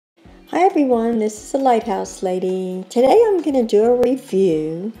Hi everyone, this is the Lighthouse Lady. Today I'm going to do a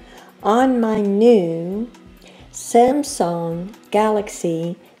review on my new Samsung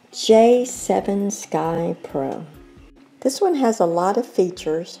Galaxy J7 Sky Pro. This one has a lot of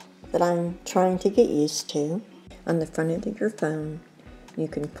features that I'm trying to get used to. On the front of your phone, you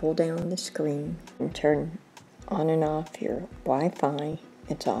can pull down the screen and turn on and off your Wi-Fi.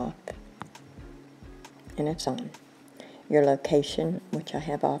 It's off and it's on. Your location, which I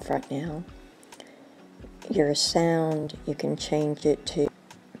have off right now. Your sound, you can change it to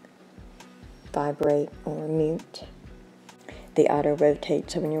vibrate or mute. The auto rotate,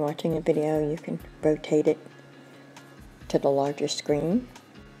 so when you're watching a video, you can rotate it to the larger screen,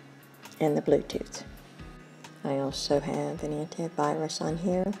 and the Bluetooth. I also have an antivirus on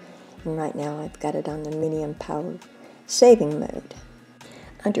here, and right now I've got it on the medium power saving mode.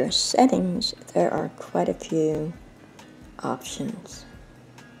 Under settings, there are quite a few options,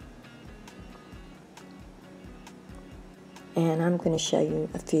 and I'm going to show you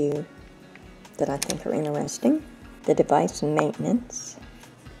a few that I think are interesting. The device maintenance.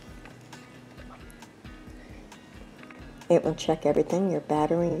 It will check everything, your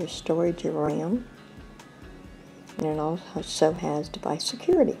battery, your storage, your RAM, and it also has device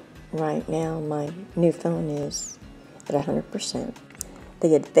security. Right now my new phone is at 100%.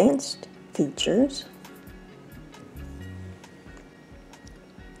 The advanced features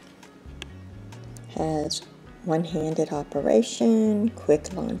has one-handed operation,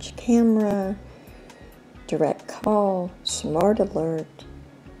 quick launch camera, direct call, smart alert,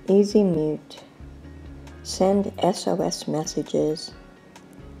 easy mute, send SOS messages,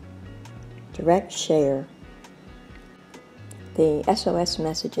 direct share. The SOS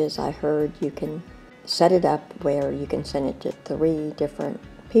messages, I heard you can set it up where you can send it to 3 different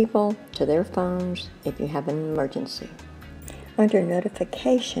people to their phones if you have an emergency. Under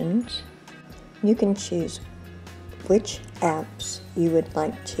notifications, you can choose which apps you would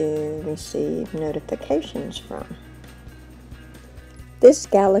like to receive notifications from. This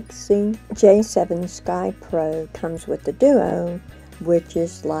Galaxy J7 Sky Pro comes with the Duo, which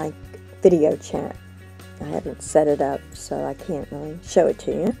is like video chat. I haven't set it up, so I can't really show it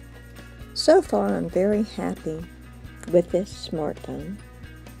to you. So far, I'm very happy with this smartphone.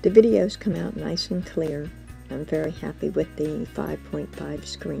 The videos come out nice and clear. I'm very happy with the 5.5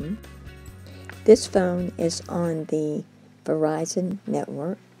 screen. This phone is on the Verizon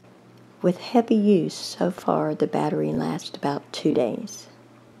network. With heavy use so far, the battery lasts about 2 days.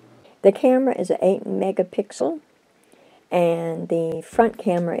 The camera is an 8 megapixel and the front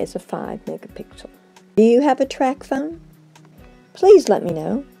camera is a 5 megapixel. Do you have a track phone? Please let me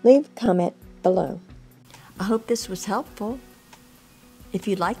know. Leave a comment below. I hope this was helpful. If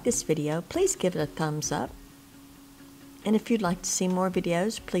you like this video, please give it a thumbs up. And if you'd like to see more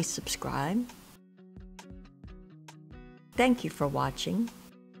videos, please subscribe. Thank you for watching.